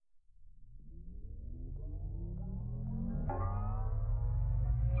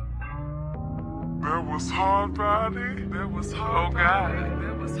That was hard, Roddy. That was hard. Oh God.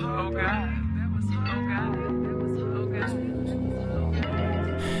 That was hard. Oh God. That was hard. Oh God. That was hard. Oh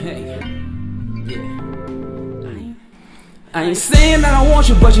God. Hey, yeah. I ain't saying that I want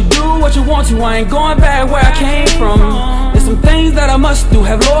you, but you do what you want to. I ain't going back where I came from. There's some things that I must do.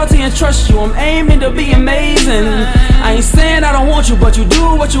 Have loyalty and trust you. I'm aiming to be amazing. I ain't saying I don't want you, but you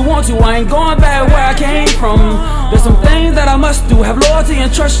do what you want to. I ain't going back where I came from. There's some things that I must do. Have loyalty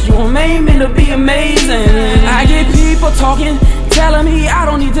and trust you. I'm aiming to be amazing. I get people talking, telling me I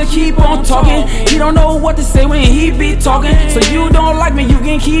don't need to keep on talking. He don't know what to say when he be talking. So you don't like me, you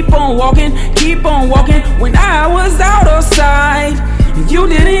can keep on walking. Keep on walking. When I was out of sight, you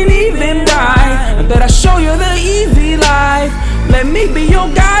didn't even die. I bet I show you the easy life. Let me be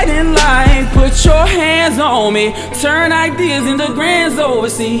your guiding light. Put your hands on me. Turn ideas into grands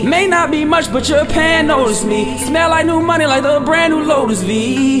overseas. May not be much, but your pan notice me. Smell like new money, like the brand new Lotus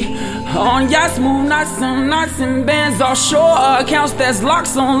V. On yachts, move knots and bands. Offshore accounts, that's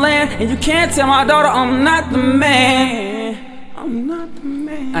locks on land. And you can't tell my daughter I'm not the man. I'm not the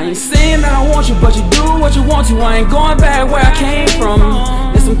man. I ain't saying that I want you, but you do what you want to. I ain't going back where I came from.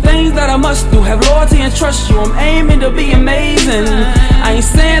 There's some things that I must do. Have loyalty and trust you. I'm aiming to be amazing. I ain't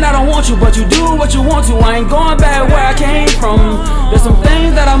saying I don't want you, but you do what you want to. I ain't going back where I came from. There's some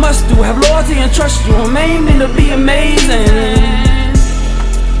things that I must do. Have loyalty and trust you. I'm aiming to be amazing.